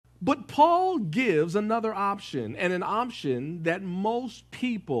But Paul gives another option, and an option that most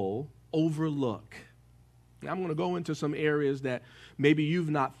people overlook. Now, I'm going to go into some areas that maybe you've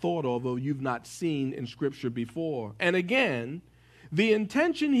not thought of or you've not seen in Scripture before. And again, the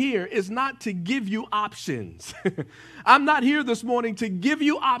intention here is not to give you options. I'm not here this morning to give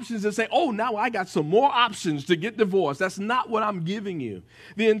you options and say, oh, now I got some more options to get divorced. That's not what I'm giving you.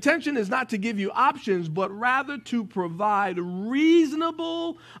 The intention is not to give you options, but rather to provide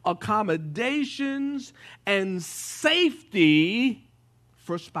reasonable accommodations and safety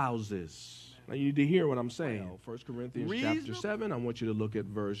for spouses. Now you need to hear what I'm saying. 1 Corinthians chapter 7, I want you to look at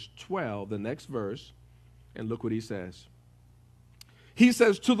verse 12, the next verse, and look what he says. He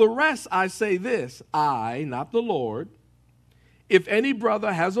says, to the rest I say this, I, not the Lord, if any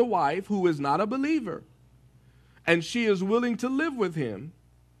brother has a wife who is not a believer, and she is willing to live with him,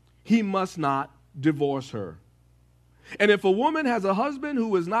 he must not divorce her. And if a woman has a husband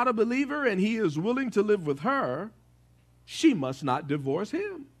who is not a believer, and he is willing to live with her, she must not divorce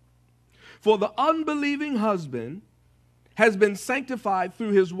him. For the unbelieving husband has been sanctified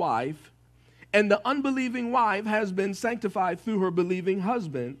through his wife, and the unbelieving wife has been sanctified through her believing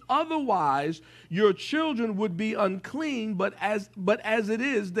husband. Otherwise, your children would be unclean, but as it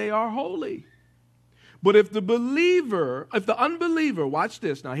is, they are holy. But if the unbeliever, watch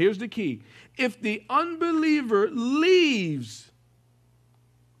this, now here's the key. If the unbeliever leaves,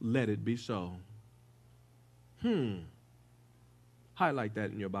 let it be so. Highlight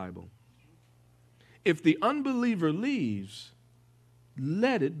that in your Bible. If the unbeliever leaves,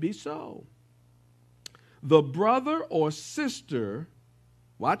 let it be so. The brother or sister,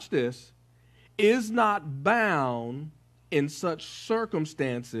 watch this, is not bound in such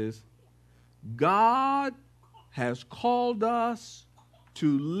circumstances. God has called us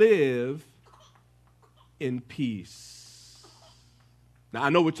to live in peace. Now, I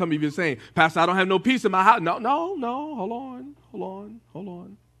know what some of you are saying. Pastor, I don't have no peace in my house. No, hold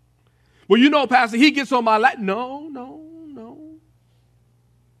on. Well, you know, Pastor, he gets on my lap. No.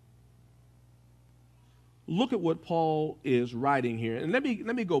 Look at what Paul is writing here. And let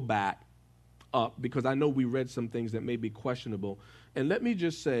me go back up because I know we read some things that may be questionable. And let me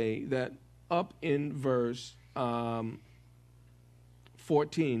just say that up in verse 14,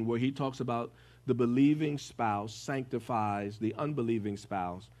 where he talks about the believing spouse sanctifies the unbelieving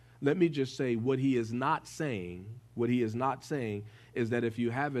spouse, let me just say what he is not saying is that if you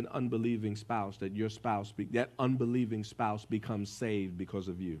have an unbelieving spouse, that that unbelieving spouse becomes saved because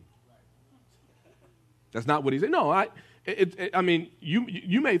of you. That's not what he said. No, I mean,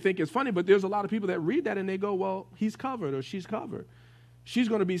 you may think it's funny, but there's a lot of people that read that and they go, well, he's covered or she's covered. She's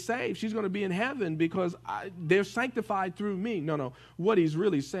going to be saved. She's going to be in heaven because they're sanctified through me. No. What he's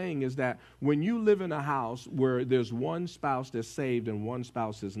really saying is that when you live in a house where there's one spouse that's saved and one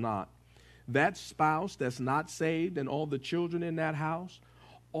spouse is not, that spouse that's not saved and all the children in that house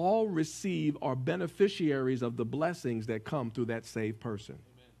all receive are beneficiaries of the blessings that come through that saved person.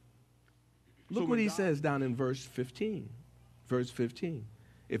 Look what he says down in verse 15. Verse 15.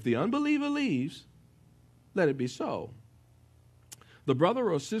 If the unbeliever leaves, let it be so. The brother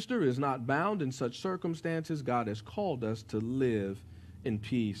or sister is not bound in such circumstances. God has called us to live in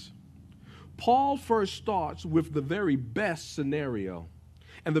peace. Paul first starts with the very best scenario.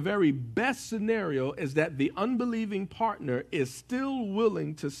 And the very best scenario is that the unbelieving partner is still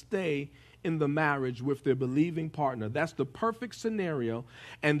willing to stay in the marriage with their believing partner. That's the perfect scenario.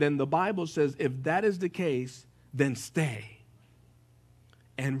 And then the Bible says, if that is the case, then stay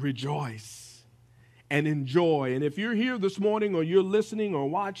and rejoice and enjoy. And if you're here this morning or you're listening or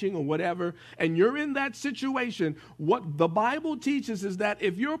watching or whatever, and you're in that situation, what the Bible teaches is that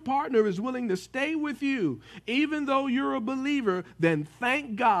if your partner is willing to stay with you, even though you're a believer, then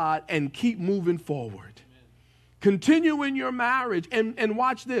thank God and keep moving forward. Continue in your marriage and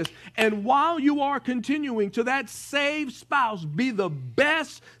watch this. And while you are continuing to that saved spouse, be the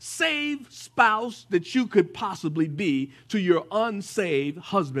best saved spouse that you could possibly be to your unsaved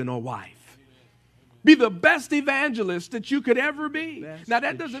husband or wife. Be the best evangelist that you could ever be. Now,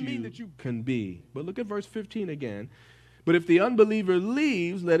 that doesn't mean that you can be. But look at verse 15 again. But if the unbeliever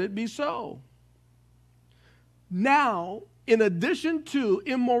leaves, let it be so. Now, in addition to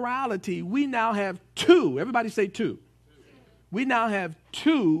immorality, we now have two. Everybody say two. We now have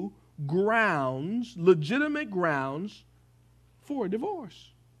two grounds, legitimate grounds for divorce.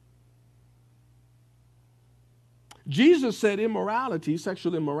 Jesus said immorality,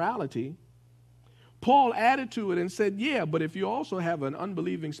 sexual immorality. Paul added to it and said, yeah, but if you also have an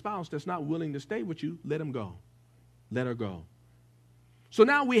unbelieving spouse that's not willing to stay with you, let him go. Let her go. So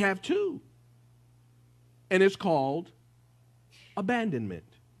now we have two. And it's called abandonment.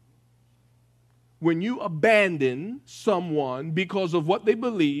 when you abandon someone because of what they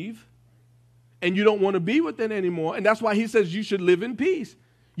believe and you don't want to be with them anymore, and that's why he says you should live in peace.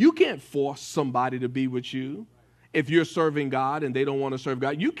 You can't force somebody to be with you. If you're serving God and they don't want to serve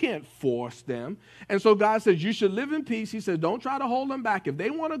God, you can't force them. And so God says you should live in peace. He says don't try to hold them back. If they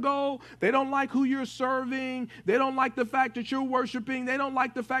want to go, they don't like who you're serving, they don't like the fact that you're worshiping, they don't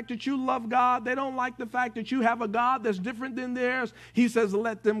like the fact that you love God, they don't like the fact that you have a God that's different than theirs, he says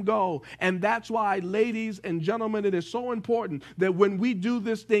let them go. And that's why, ladies and gentlemen, it is so important that when we do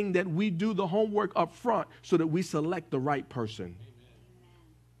this thing, that we do the homework up front so that we select the right person.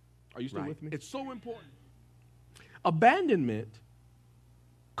 Are you still with me? It's so important. Abandonment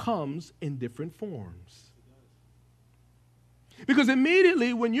comes in different forms. Because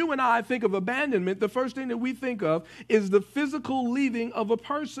immediately when you and I think of abandonment, the first thing that we think of is the physical leaving of a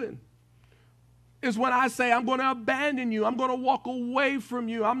person. It's when I say, I'm going to abandon you. I'm going to walk away from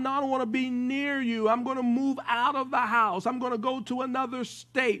you. I don't want to be near you. I'm going to move out of the house. I'm going to go to another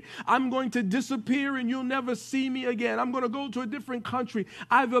state. I'm going to disappear and you'll never see me again. I'm going to go to a different country.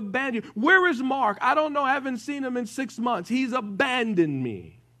 I've abandoned you. Where is Mark? I don't know. I haven't seen him in 6 months. He's abandoned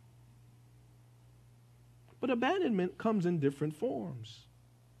me. But abandonment comes in different forms.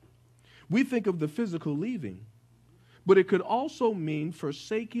 We think of the physical leaving, but it could also mean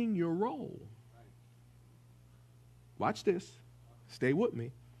forsaking your role. Watch this. Stay with me.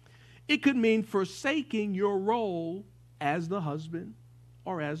 It could mean forsaking your role as the husband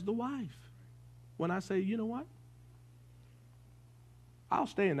or as the wife. When I say, you know what? I'll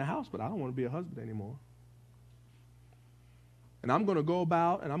stay in the house, but I don't want to be a husband anymore. And I'm going to go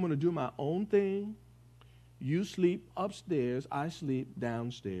about and I'm going to do my own thing. You sleep upstairs. I sleep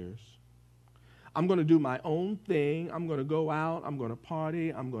downstairs. I'm going to do my own thing. I'm going to go out. I'm going to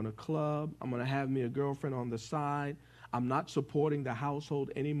party. I'm going to club. I'm going to have me a girlfriend on the side. I'm not supporting the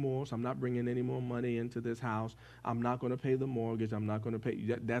household anymore, so I'm not bringing any more money into this house. I'm not going to pay the mortgage. I'm not going to pay.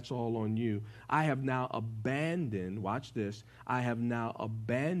 That's all on you. I have now abandoned, watch this, I have now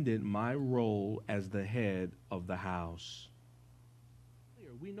abandoned my role as the head of the house.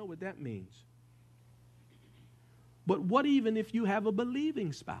 We know what that means. But what even if you have a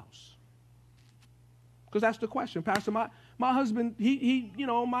believing spouse? Because that's the question. Pastor, my husband,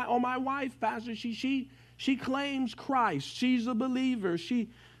 my wife, Pastor, she claims Christ. She's a believer. She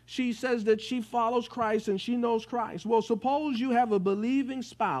says that she follows Christ and she knows Christ. Well, suppose you have a believing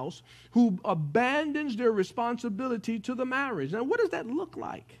spouse who abandons their responsibility to the marriage. Now, what does that look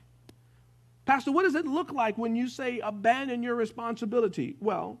like? Pastor, what does it look like when you say abandon your responsibility?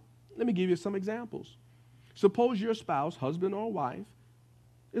 Well, let me give you some examples. Suppose your spouse, husband or wife,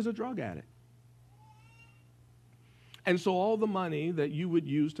 is a drug addict. And so all the money that you would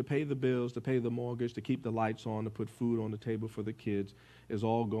use to pay the bills, to pay the mortgage, to keep the lights on, to put food on the table for the kids is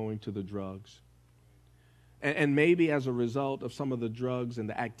all going to the drugs. And maybe as a result of some of the drugs and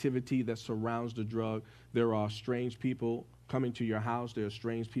the activity that surrounds the drug, there are strange people coming to your house. There are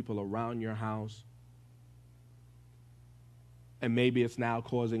strange people around your house. And maybe it's now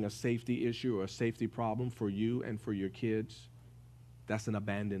causing a safety issue or a safety problem for you and for your kids. That's an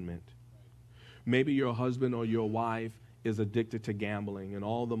abandonment. Maybe your husband or your wife is addicted to gambling and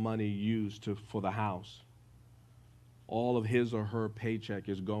all the money used for the house, all of his or her paycheck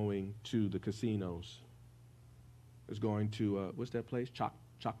is going to the casinos. It's going to, what's that place?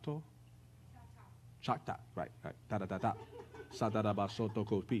 Choctaw? Choctaw, right. Ta-da-ta-ta.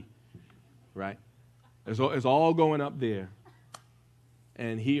 Sa-da-da-ba-so-to-ko-pi. Right? It's all going up there.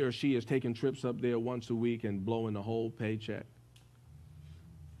 And he or she is taking trips up there once a week and blowing the whole paycheck.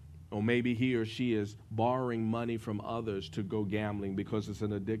 Or maybe he or she is borrowing money from others to go gambling because it's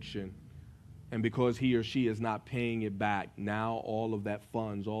an addiction. And because he or she is not paying it back, now all of that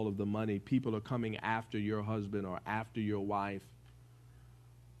funds, all of the money, people are coming after your husband or after your wife.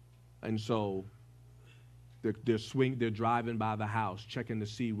 And so they're driving by the house, checking to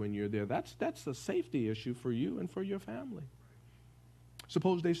see when you're there. That's a safety issue for you and for your family.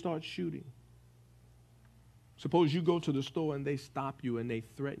 Suppose they start shooting. Suppose you go to the store and they stop you and they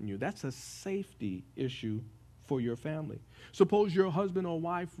threaten you. That's a safety issue for your family. Suppose your husband or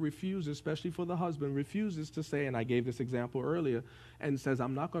wife refuses, especially for the husband, refuses to say, and I gave this example earlier, and says,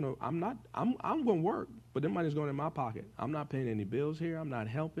 I'm going to work, but the money's going in my pocket. I'm not paying any bills here. I'm not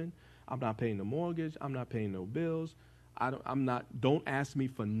helping. I'm not paying the mortgage. I'm not paying no bills. Don't ask me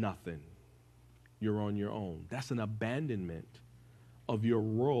for nothing. You're on your own. That's an abandonment of your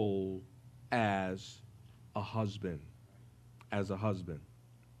role as a husband.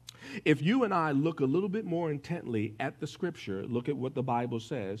 If you and I look a little bit more intently at the scripture, look at what the Bible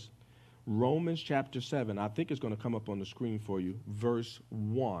says, Romans chapter 7, I think it's going to come up on the screen for you, verse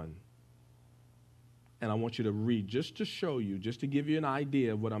 1. and I want you to read just to show you, just to give you an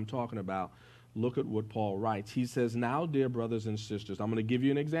idea of what I'm talking about. Look at what Paul writes. He says, now, dear brothers and sisters, I'm going to give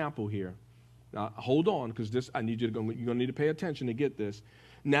you an example here. Now, hold on, because you're going to need to pay attention to get this.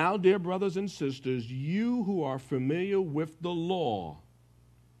 Now, dear brothers and sisters, you who are familiar with the law,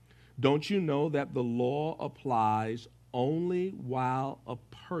 don't you know that the law applies only while a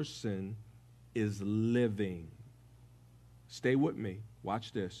person is living? Stay with me.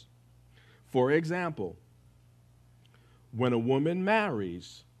 Watch this. For example, when a woman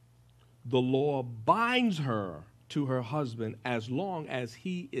marries, the law binds her to her husband as long as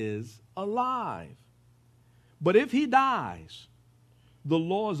he is alive. But if he dies, the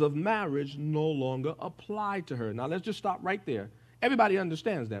laws of marriage no longer apply to her. Now, let's just stop right there. Everybody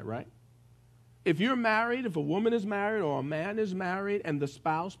understands that, right? If you're married, if a woman is married or a man is married and the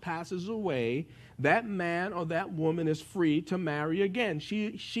spouse passes away, that man or that woman is free to marry again.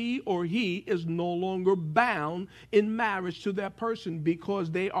 She or he is no longer bound in marriage to that person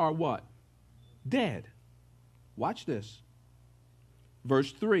because they are what? Dead. Watch this.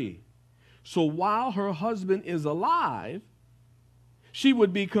 Verse 3. So while her husband is alive, she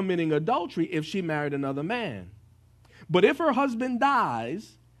would be committing adultery if she married another man. But if her husband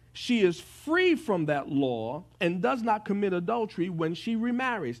dies, she is free from that law and does not commit adultery when she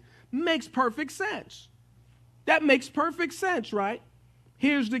remarries. Makes perfect sense. That makes perfect sense, right?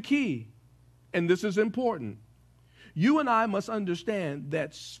 Here's the key, and this is important. You and I must understand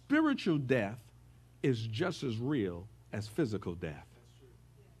that spiritual death is just as real as physical death.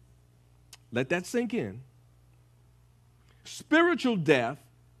 Let that sink in. Spiritual death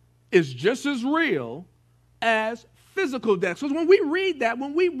is just as real as physical death. So when we read that,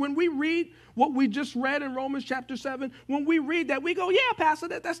 when we read what we just read in Romans chapter 7, when we read that, we go, yeah, Pastor,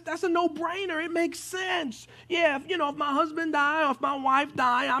 that's a no-brainer. It makes sense. Yeah, if my husband die or if my wife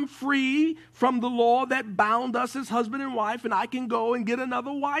die, I'm free from the law that bound us as husband and wife, and I can go and get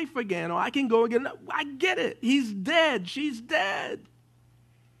another wife again, or I can go and get another. I get it. He's dead. She's dead.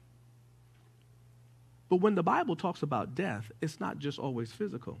 But when the Bible talks about death, it's not just always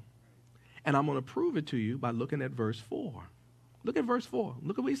physical. And I'm going to prove it to you by looking at verse 4. Look at verse 4.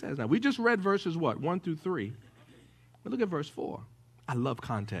 Look at what he says now. We just read verses, 1 through 3. But look at verse 4. I love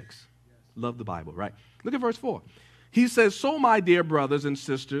context. Love the Bible, right? Look at verse 4. He says, so my dear brothers and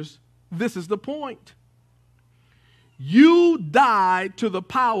sisters, this is the point. You died to the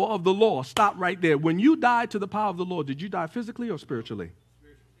power of the law. Stop right there. When you died to the power of the law, did you die physically or spiritually?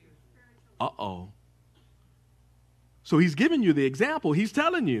 Uh-oh. So he's giving you the example. He's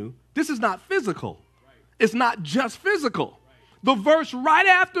telling you this is not physical. It's not just physical. The verse right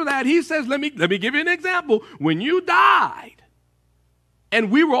after that, he says, let me give you an example. When you died,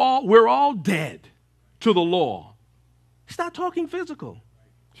 and we're all dead to the law. He's not talking physical.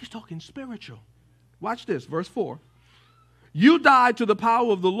 He's talking spiritual. Watch this, verse 4. You died to the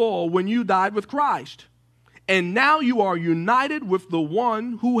power of the law when you died with Christ. And now you are united with the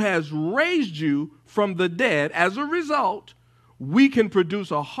one who has raised you from the dead. As a result, we can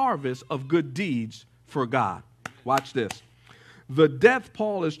produce a harvest of good deeds for God. Watch this. The death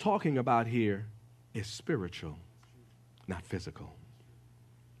Paul is talking about here is spiritual, not physical.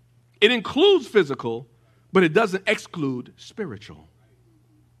 It includes physical, but it doesn't exclude spiritual.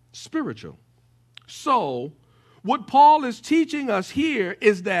 Spiritual. So, what Paul is teaching us here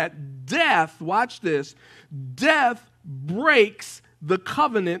is that death, watch this, death breaks the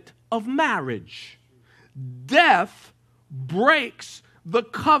covenant of marriage. Death breaks the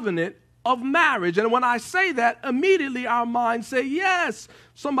covenant of marriage. And when I say that, immediately our minds say, yes,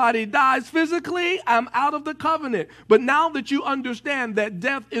 somebody dies physically, I'm out of the covenant. But now that you understand that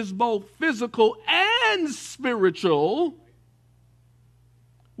death is both physical and spiritual,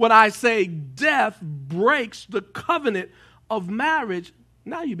 when I say death breaks the covenant of marriage,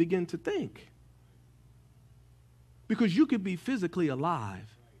 now you begin to think. Because you could be physically alive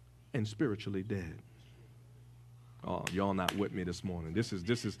and spiritually dead. Oh, y'all not with me this morning. This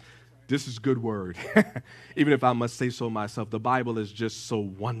is good word. Even if I must say so myself, the Bible is just so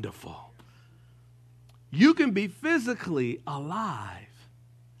wonderful. You can be physically alive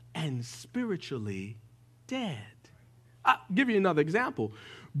and spiritually dead. I'll give you another example.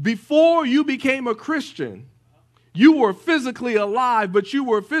 Before you became a Christian, you were physically alive, but you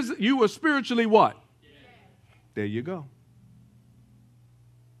were spiritually what? There you go.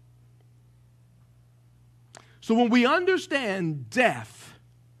 So when we understand death,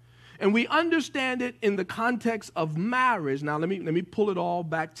 and we understand it in the context of marriage, now let me pull it all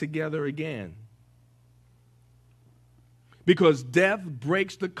back together again. Because death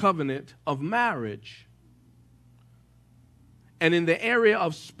breaks the covenant of marriage. And in the area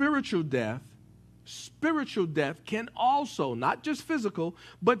of spiritual death, spiritual death can also, not just physical,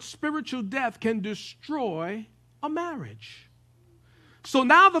 but spiritual death can destroy a marriage. So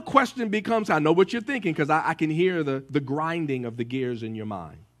now the question becomes, I know what you're thinking because I can hear the grinding of the gears in your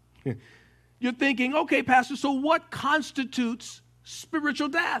mind. You're thinking, okay, Pastor, so what constitutes spiritual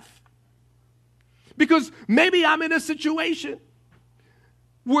death? Because maybe I'm in a situation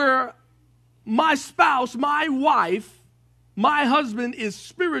where my spouse, my wife, my husband is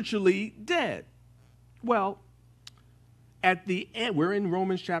spiritually dead. Well, at the end, we're in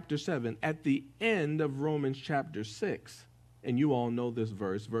Romans chapter 7. At the end of Romans chapter 6, and you all know this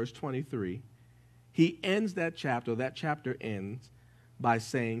verse, verse 23, he ends that chapter. That chapter ends by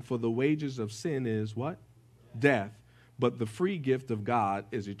saying, for the wages of sin is what? Death. But the free gift of God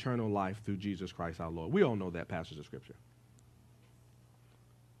is eternal life through Jesus Christ our Lord. We all know that passage of Scripture.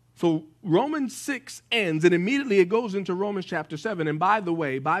 So Romans 6 ends, and immediately it goes into Romans chapter 7. And by the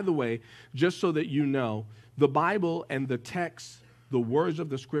way, just so that you know, the Bible and the text, the words of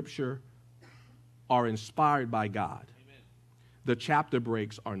the Scripture are inspired by God. Amen. The chapter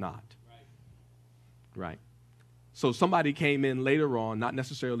breaks are not. Right. So somebody came in later on, not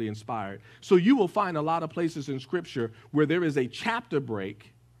necessarily inspired. So you will find a lot of places in Scripture where there is a chapter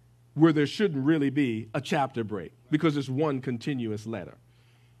break where there shouldn't really be a chapter break because it's one continuous letter.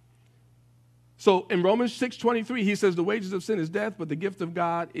 So in Romans 6:23, he says the wages of sin is death, but the gift of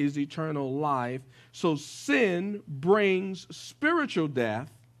God is eternal life. So sin brings spiritual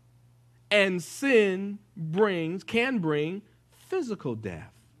death, and sin can bring physical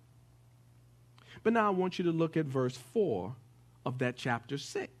death. But now I want you to look at verse 4 of that chapter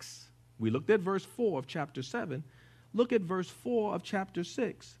 6. We looked at verse 4 of chapter 7. Look at verse 4 of chapter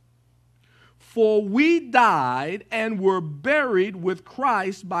 6. For we died and were buried with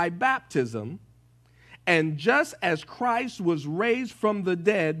Christ by baptism, and just as Christ was raised from the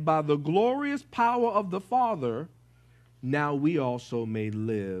dead by the glorious power of the Father, now we also may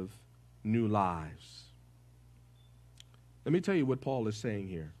live new lives. Let me tell you what Paul is saying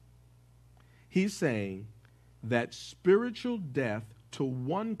here. He's saying that spiritual death to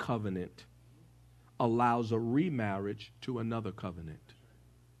one covenant allows a remarriage to another covenant.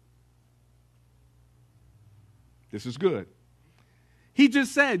 This is good. He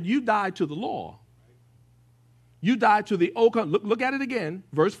just said you died to the law. You died to the old covenant. Look at it again.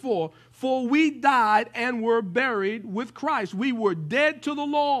 Verse 4. For we died and were buried with Christ. We were dead to the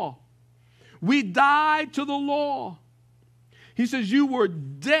law. We died to the law. He says you were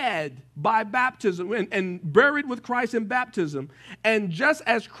dead by baptism and buried with Christ in baptism. And just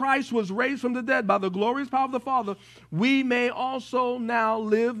as Christ was raised from the dead by the glorious power of the Father, we may also now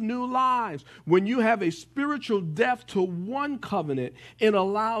live new lives. When you have a spiritual death to one covenant, it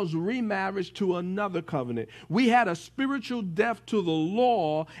allows remarriage to another covenant. We had a spiritual death to the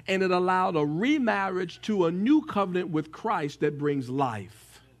law, and it allowed a remarriage to a new covenant with Christ that brings life.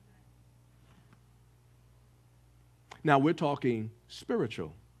 Now, we're talking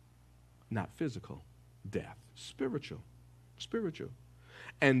spiritual, not physical death. Spiritual.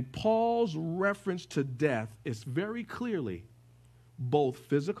 And Paul's reference to death is very clearly both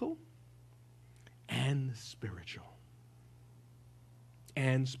physical and spiritual.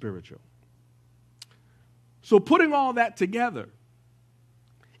 So putting all that together,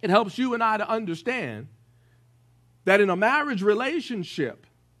 it helps you and I to understand that in a marriage relationship,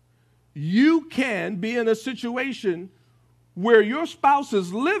 you can be in a situation where your spouse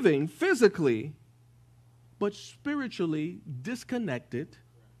is living physically, but spiritually disconnected,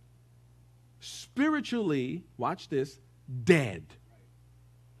 spiritually, watch this, dead,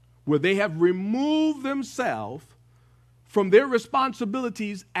 where they have removed themselves from their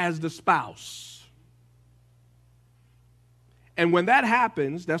responsibilities as the spouse. And when that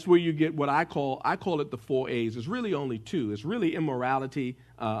happens, that's where you get what I call it the 4 A's. It's really only 2. It's really immorality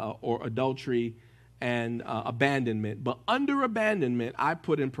or adultery and abandonment. But under abandonment, I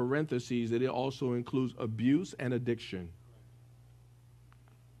put in parentheses that it also includes abuse and addiction.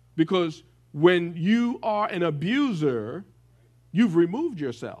 Because when you are an abuser, you've removed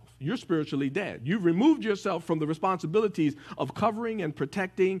yourself. You're spiritually dead. You've removed yourself from the responsibilities of covering and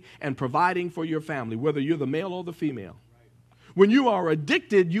protecting and providing for your family, whether you're the male or the female. When you are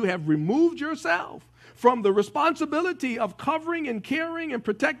addicted, you have removed yourself from the responsibility of covering and caring and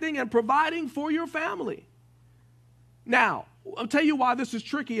protecting and providing for your family. Now, I'll tell you why this is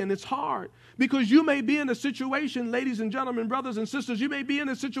tricky and it's hard. Because you may be in a situation, ladies and gentlemen, brothers and sisters, you may be in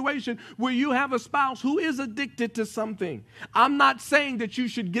a situation where you have a spouse who is addicted to something. I'm not saying that you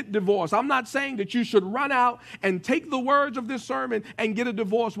should get divorced. I'm not saying that you should run out and take the words of this sermon and get a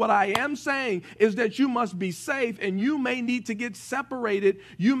divorce. What I am saying is that you must be safe, and you may need to get separated.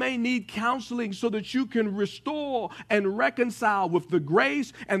 You may need counseling so that you can restore and reconcile with the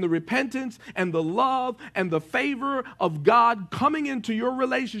grace and the repentance and the love and the favor of God coming into your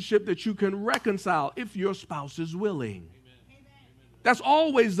relationship, that you can reconcile if your spouse is willing. Amen. That's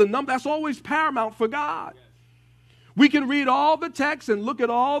always that's always paramount for God. Yes. We can read all the text and look at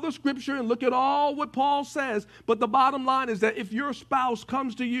all the scripture and look at all what Paul says, but the bottom line is that if your spouse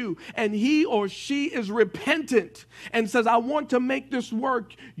comes to you and he or she is repentant and says, I want to make this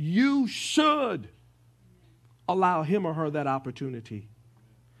work, you should allow him or her that opportunity.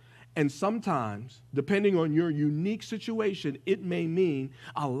 And sometimes, depending on your unique situation, it may mean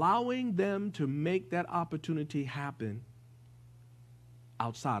allowing them to make that opportunity happen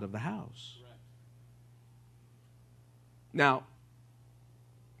outside of the house. Right. Now,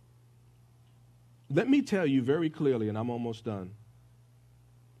 let me tell you very clearly, and I'm almost done,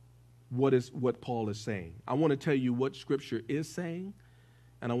 what Paul is saying. I want to tell you what Scripture is saying,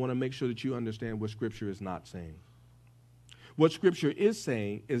 and I want to make sure that you understand what Scripture is not saying. What Scripture is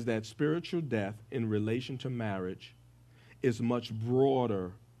saying is that spiritual death in relation to marriage is much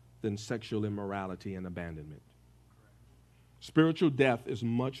broader than sexual immorality and abandonment. Spiritual death is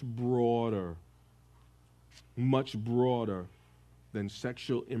much broader than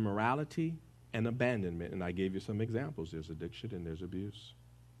sexual immorality and abandonment. And I gave you some examples. There's addiction and there's abuse.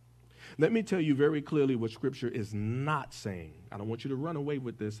 Let me tell you very clearly what Scripture is not saying. I don't want you to run away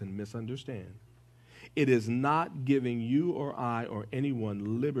with this and misunderstand. It is not giving you or I or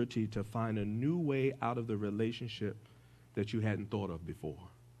anyone liberty to find a new way out of the relationship that you hadn't thought of before.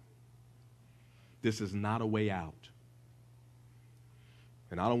 This is not a way out.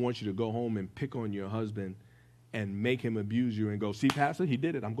 And I don't want you to go home and pick on your husband and make him abuse you and go, see, Pastor, he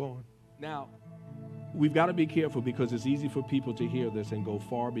did it, I'm going. Now, we've got to be careful because it's easy for people to hear this and go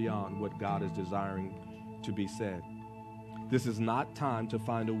far beyond what God is desiring to be said. This is not time to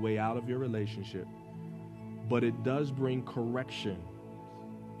find a way out of your relationship. But it does bring correction,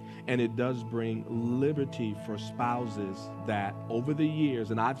 and it does bring liberty for spouses that over the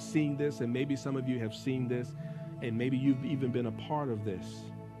years, and I've seen this, and maybe some of you have seen this, and maybe you've even been a part of this.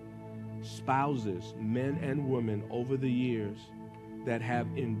 Spouses, men and women over the years that have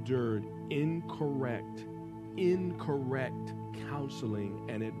endured incorrect counseling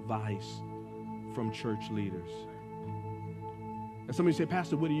and advice from church leaders. And somebody say,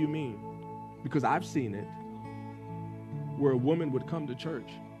 Pastor, what do you mean? Because I've seen it. Where a woman would come to church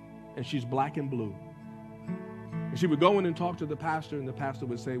and she's black and blue. And she would go in and talk to the pastor, and the pastor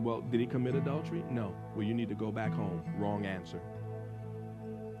would say, well, did he commit adultery? No. Well, you need to go back home. Wrong answer.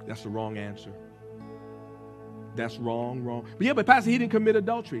 That's the wrong answer. That's wrong. But yeah, but Pastor, he didn't commit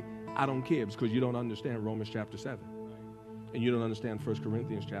adultery. I don't care. It's because you don't understand Romans chapter 7. And you don't understand 1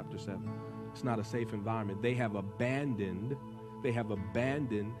 Corinthians chapter 7. It's not a safe environment. They have abandoned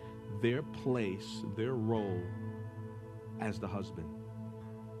their place, their role as the husband.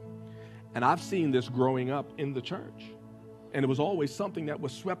 And I've seen this growing up in the church. And it was always something that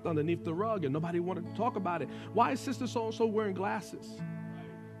was swept underneath the rug and nobody wanted to talk about it. Why is Sister So-and-so wearing glasses?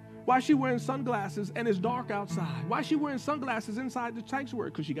 Why is she wearing sunglasses and it's dark outside? Why is she wearing sunglasses inside the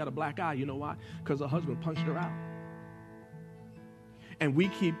sanctuary? Because she got a black eye. You know why? Because her husband punched her out.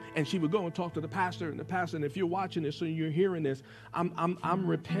 And she would go and talk to the pastor, and if you're watching this, so you're hearing this, I'm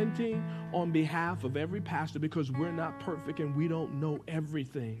repenting on behalf of every pastor because we're not perfect and we don't know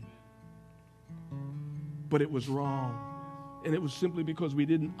everything. But it was wrong. And it was simply because we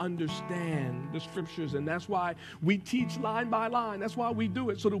didn't understand the scriptures. And that's why we teach line by line. That's why we do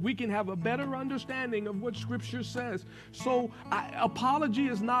it, so that we can have a better understanding of what scripture says. So apology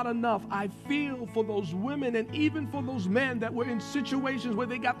is not enough. I feel for those women and even for those men that were in situations where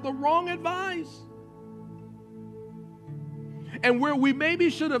they got the wrong advice. And where we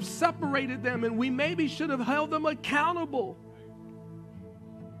maybe should have separated them and we maybe should have held them accountable.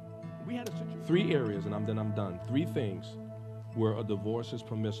 We had 3 areas, and then I'm done. 3 things where a divorce is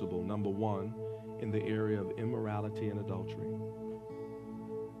permissible. Number 1, in the area of immorality and adultery.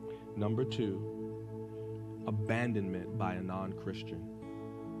 Number 2, abandonment by a non-Christian.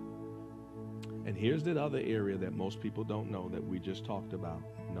 And here's the other area that most people don't know that we just talked about.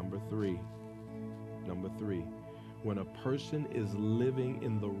 Number 3, when a person is living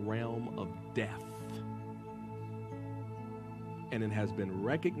in the realm of death and it has been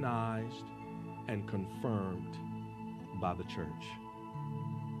recognized and confirmed by the church.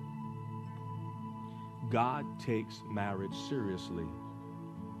 God takes marriage seriously,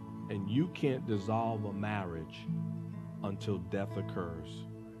 and you can't dissolve a marriage until death occurs,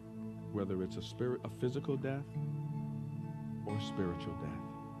 whether it's a physical death or spiritual death.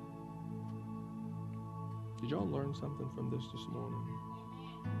 Did y'all learn something from this morning?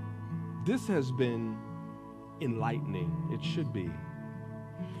 This has been enlightening. It should be.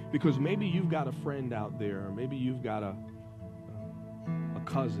 Because maybe you've got a friend out there, or maybe you've got a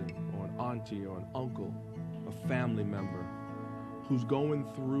cousin or an auntie or an uncle, a family member who's going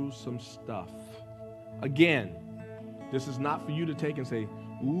through some stuff. Again, this is not for you to take and say,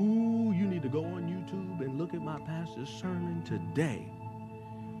 ooh, you need to go on YouTube and look at my pastor's sermon today.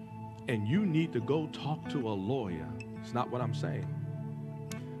 And you need to go talk to a lawyer. It's not what I'm saying.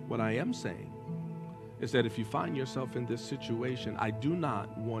 What I am saying is that if you find yourself in this situation, I do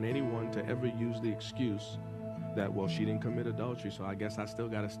not want anyone to ever use the excuse that, well, she didn't commit adultery, so I guess I still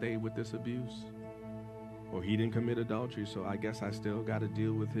got to stay with this abuse. Or he didn't commit adultery, so I guess I still got to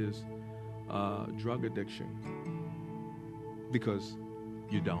deal with his drug addiction. Because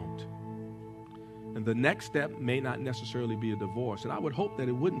you don't. And the next step may not necessarily be a divorce. And I would hope that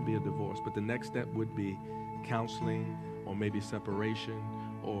it wouldn't be a divorce, but the next step would be counseling, or maybe separation,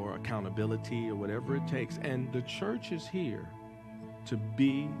 or accountability, or whatever it takes. And the church is here to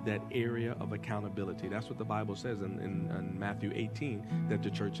be that area of accountability. That's what the Bible says in Matthew 18, that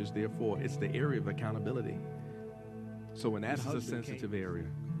the church is there for. It's the area of accountability. So and that's a sensitive area.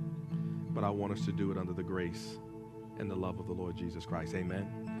 But I want us to do it under the grace and the love of the Lord Jesus Christ. Amen.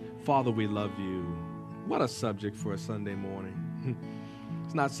 Father, we love you. What a subject for a Sunday morning.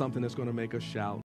 It's not something that's going to make us shout.